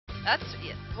That's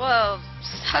well,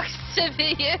 sucks to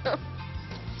be you.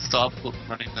 Stop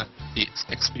running the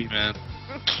XP, man.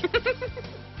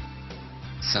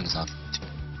 Send us off.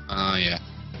 Yeah.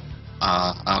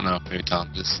 I don't know. Maybe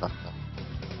Tom just fucked up.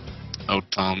 Oh,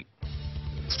 Tom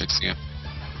is fixing it.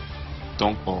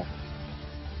 Don't go.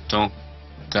 Don't.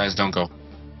 Guys, don't go.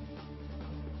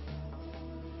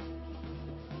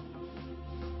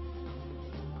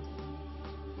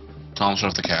 Tom, shut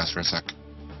off the cast for a sec.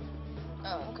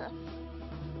 Oh, okay.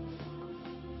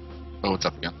 Oh, it's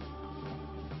up again.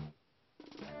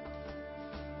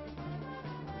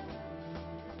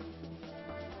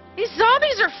 These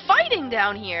zombies are fighting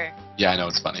down here. Yeah, I know,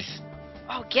 it's funny.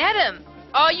 Oh, get him!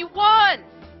 Oh, you won!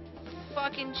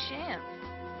 Fucking champ.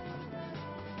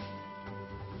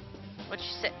 What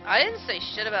you say? I didn't say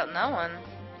shit about no one.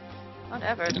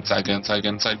 Whatever. Get inside, get inside,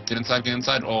 get inside, get inside, get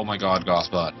inside. Oh my god,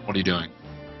 Gossbot. What are you doing?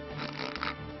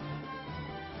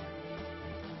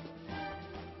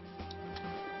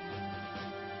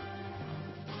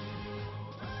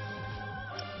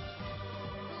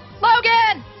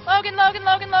 Logan! Logan, Logan,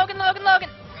 Logan, Logan, Logan, Logan!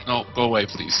 No, go away,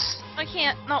 please. I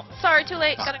can't. No, sorry, too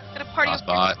late. Gotta party.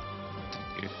 Gossbot.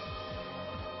 Thank you.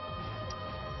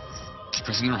 Keep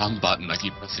pressing the wrong button. I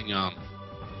keep pressing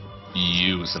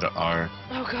U instead of R.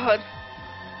 Oh god.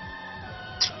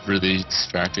 It's really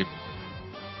distracting.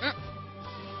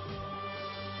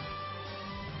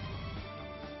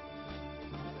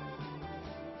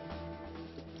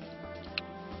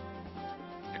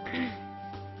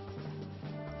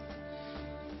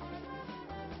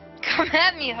 Come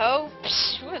at me, ho.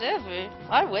 Psh, whatever.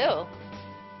 I will.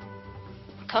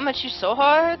 Come at you so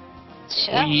hard.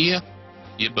 Oh yeah.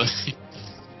 Yeah, buddy.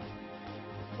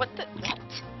 What the?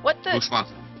 What the? Which one?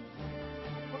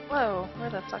 Whoa, where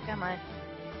the fuck am I?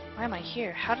 Why am I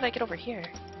here? How did I get over here?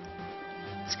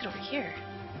 Let's get over here.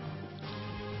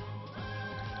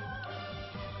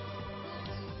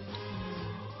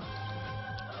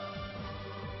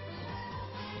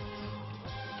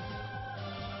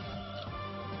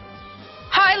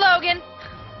 Hi, Logan!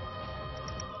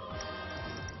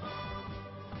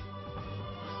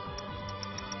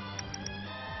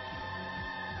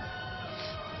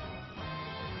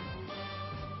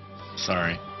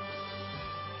 Sorry.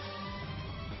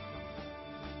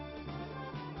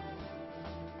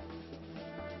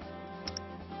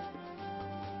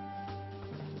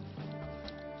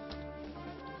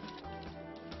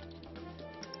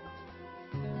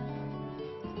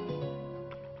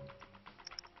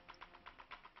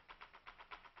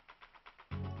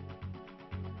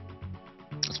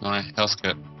 That's my health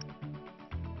kit.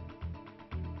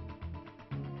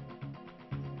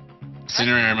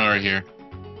 Senior ammo right here.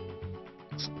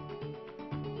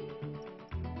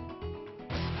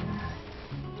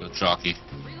 Go jockey.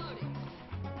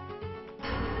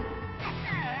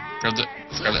 Grab the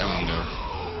ammo and go.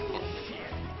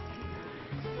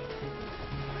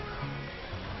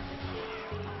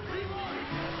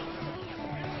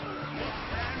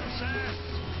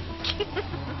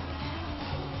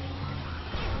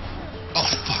 Oh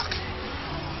fuck!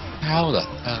 How the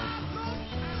hell?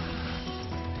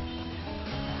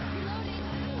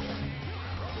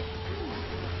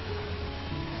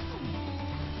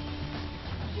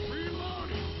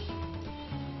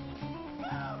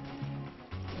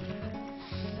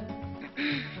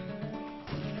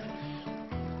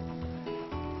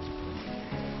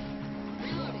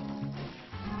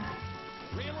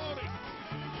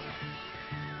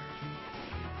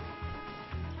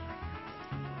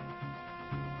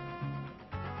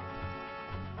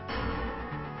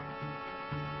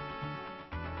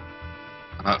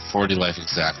 I'm at 40 life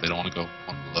exactly. I don't want to go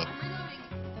one below.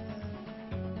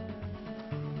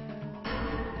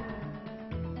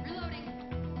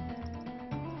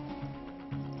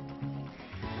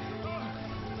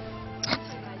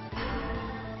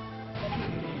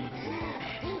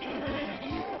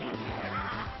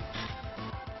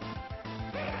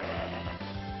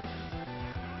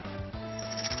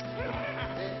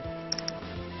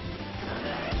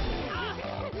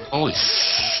 Holy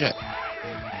shit.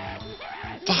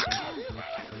 Fuck.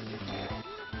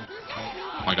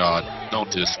 Oh my god. Don't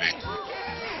do this to me.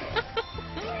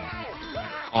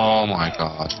 Oh my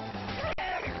god.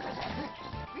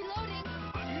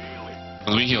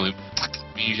 Let me heal you. Fuck.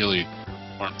 Let me heal you.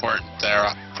 More important,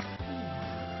 Sarah.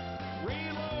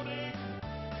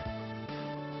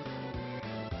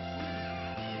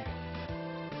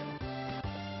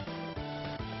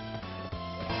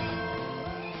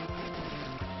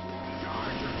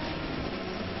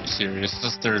 Serious.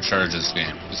 This is the third charge of this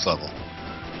game, this level.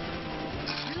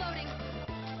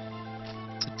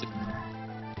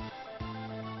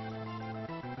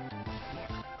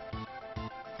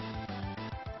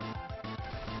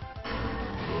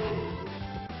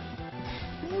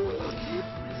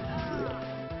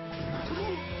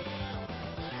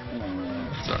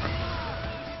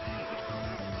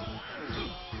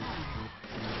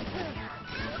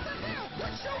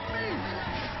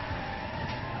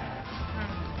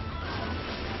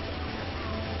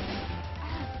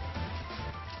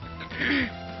 My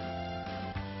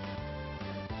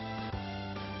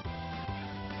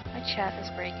chat is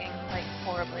breaking, like,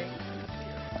 horribly.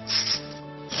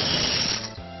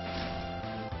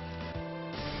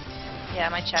 Yeah,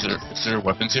 my chat Is there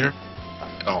weapons here?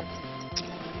 Oh.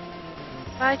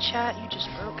 Bye, chat. You just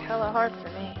broke hella hard for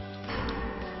me.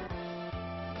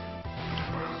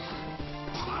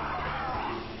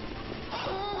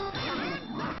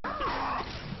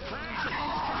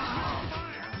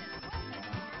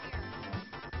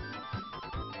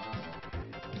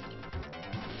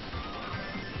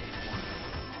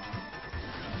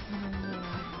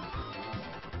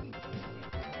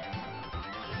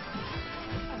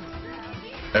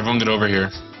 Everyone get over here.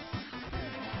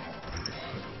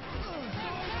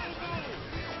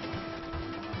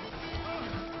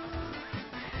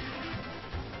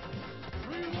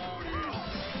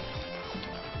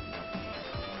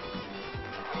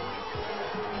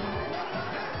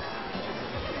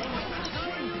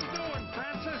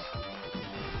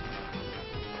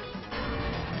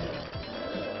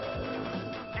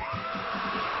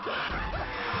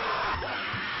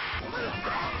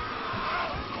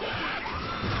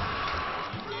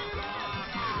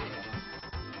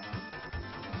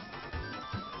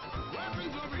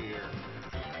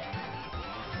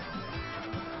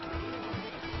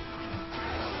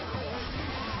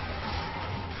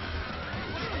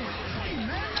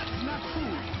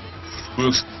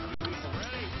 Brooks,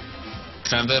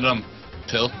 can I have that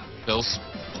pills,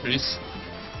 please?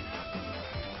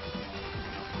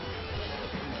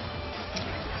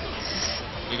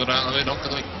 We go down the way, don't go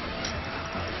the way.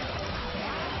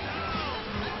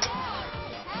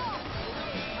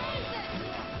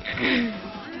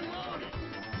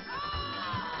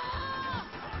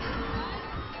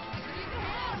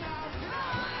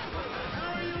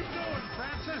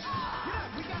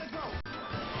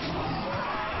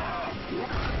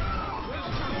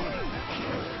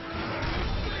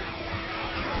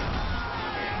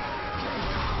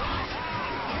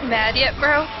 Mad yet,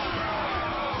 bro?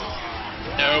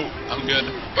 No, I'm good.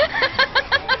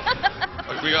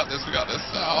 Look, we got this.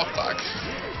 Oh, fuck.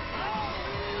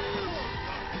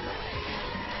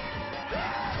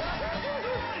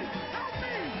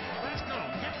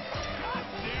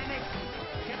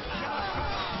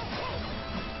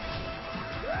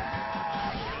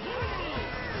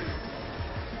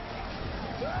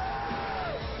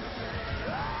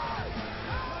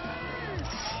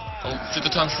 Oh, shoot the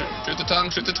tongue, shoot the tongue,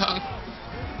 shoot the tongue.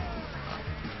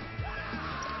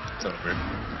 It's over.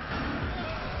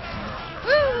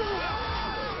 Woo!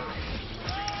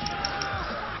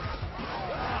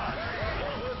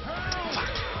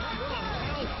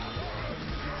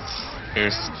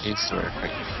 Here's where.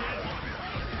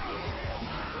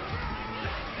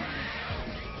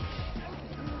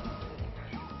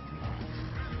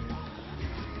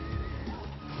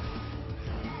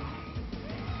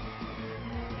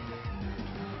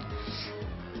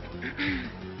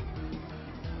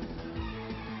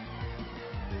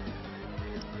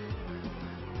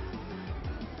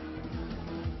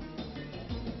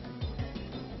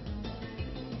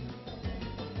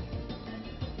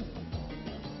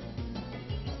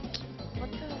 What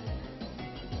the?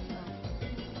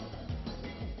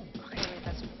 Okay,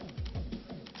 that's.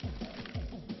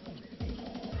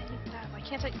 Why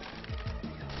can't I?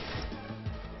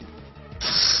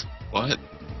 What? It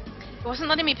wasn't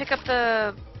letting me pick up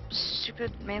the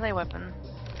stupid melee weapon.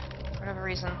 For whatever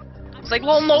reason. It's like,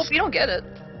 well, nope, you don't get it.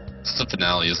 It's the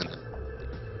finale, isn't it?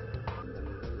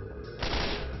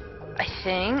 I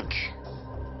think.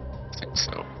 I think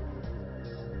so.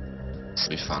 This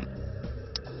will be fun.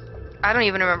 I don't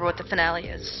even remember what the finale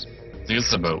is. I think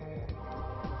it's about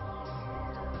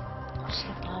What's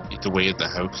the bomb? the way of the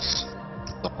house,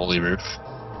 the holy roof.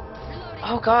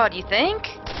 Oh god, you think?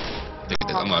 I think it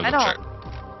is. I'm I gonna go don't- check.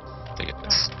 I think it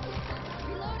is.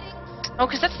 Oh,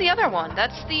 because that's the other one.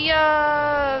 That's the,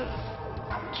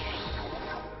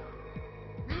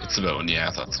 It's about one, yeah,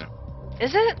 I thought so.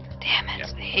 Is it? Damn it. Yeah.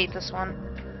 I hate this one.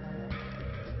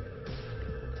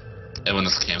 Everyone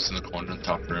just camps in the corner in the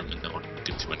top room and no one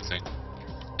can do anything.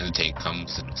 And the tank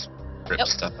comes and just rips Yep.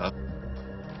 stuff up.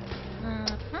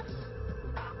 Mm-hmm.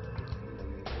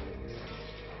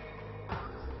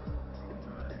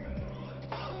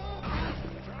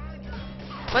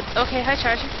 What? Okay, hi,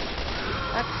 Charger.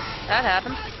 That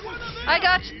happened. I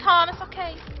got you, Tom. It's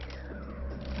okay.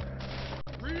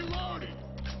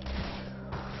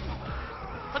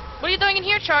 What are you doing in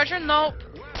here, Charger? Nope.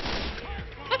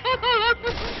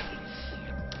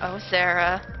 Oh,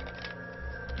 Sarah.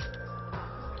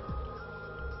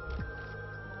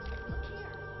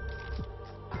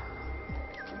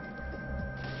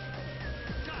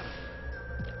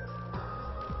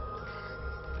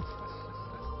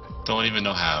 even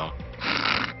know how.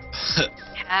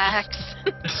 Hacks.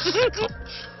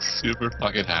 Super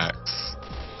fucking hacks.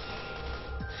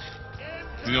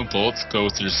 You know, bullets go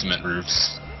through cement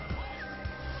roofs.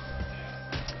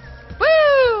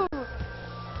 Woo!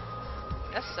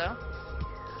 Guess so.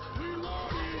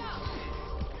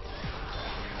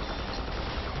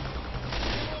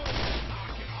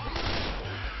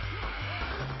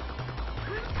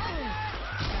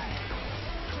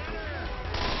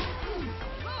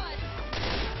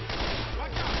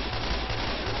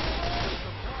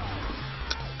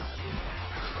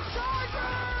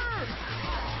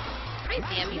 Right,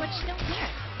 Bambi, what you doing here?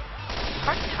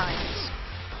 Hard times.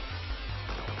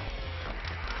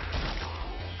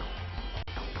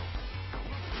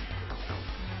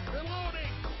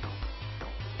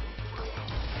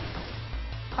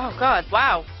 Oh god,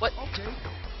 wow. What? Okay.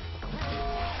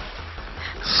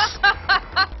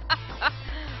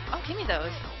 Oh, give me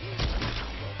those.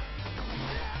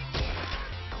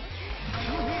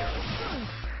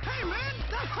 Hey man,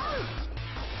 that hurt.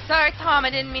 Sorry, Tom, I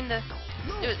didn't mean to.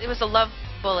 It was a love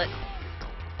bullet.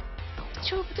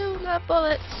 Choop-a-doo, love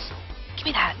bullets. Give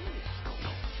me that.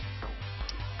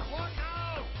 Look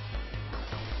out.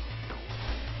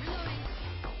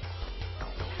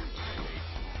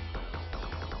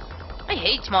 I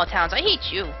hate small towns. I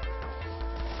hate you.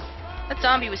 That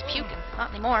zombie was puking.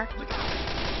 Not anymore.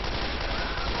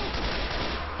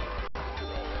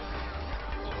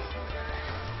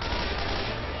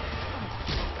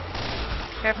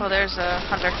 Careful, there's a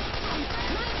hunter.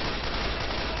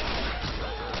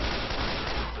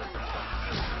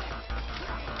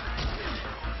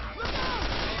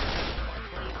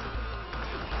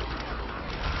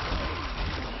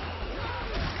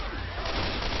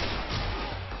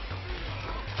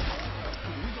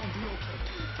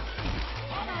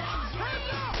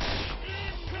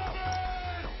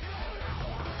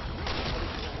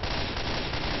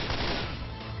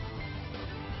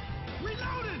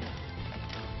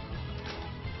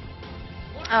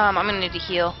 I'm gonna need to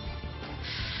heal.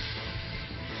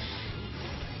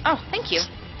 Oh, thank you. Is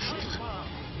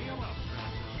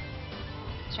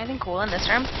there anything cool in this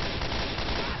room?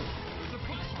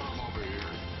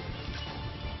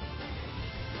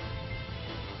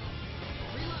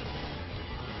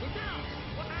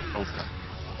 Okay.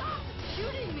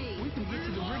 We can get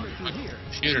to the river through here.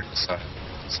 Computer decided.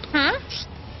 So Hmm?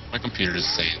 my computer is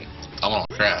saying, I want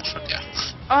to crash, but yeah.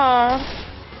 Oh.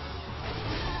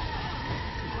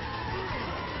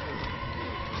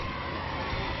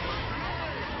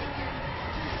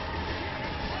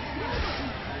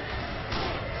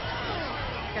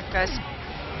 Here, guys.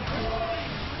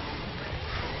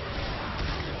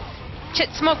 Shit,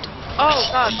 smoked. Oh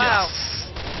god, wow.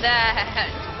 Yes. That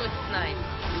was nice.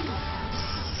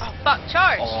 Oh fuck,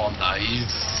 charge! Oh,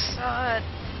 nice. God.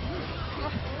 Oh,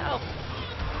 help.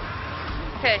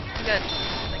 Okay, I'm good.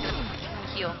 I'm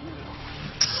gonna heal.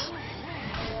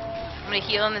 I'm gonna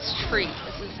heal in this tree.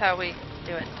 This is how we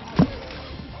do it.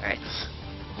 Alright.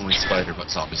 Only spider but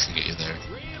zombies can get you there.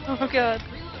 Oh god.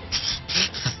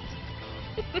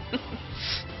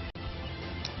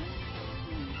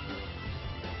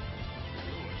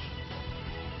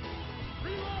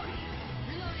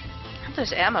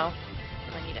 There's ammo.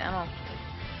 I need ammo.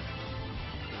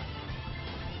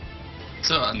 I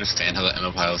don't understand how the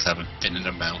ammo piles have infinite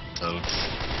amount of...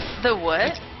 The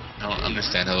what? I don't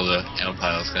understand how the ammo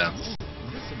piles can have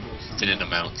infinite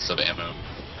amounts of ammo.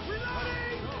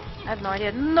 I have no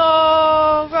idea.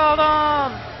 No,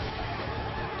 Rodon!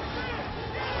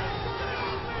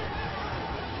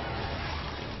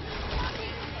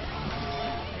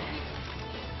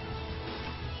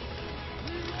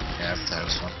 Yeah, that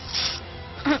was fun.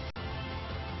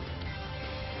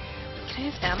 Can I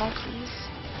have ammo, please?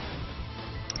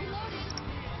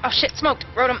 Oh shit, smoked!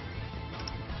 Wrote him!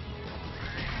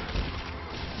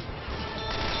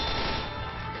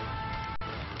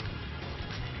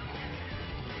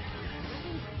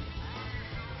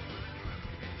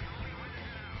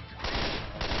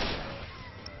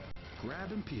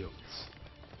 Grab and peels.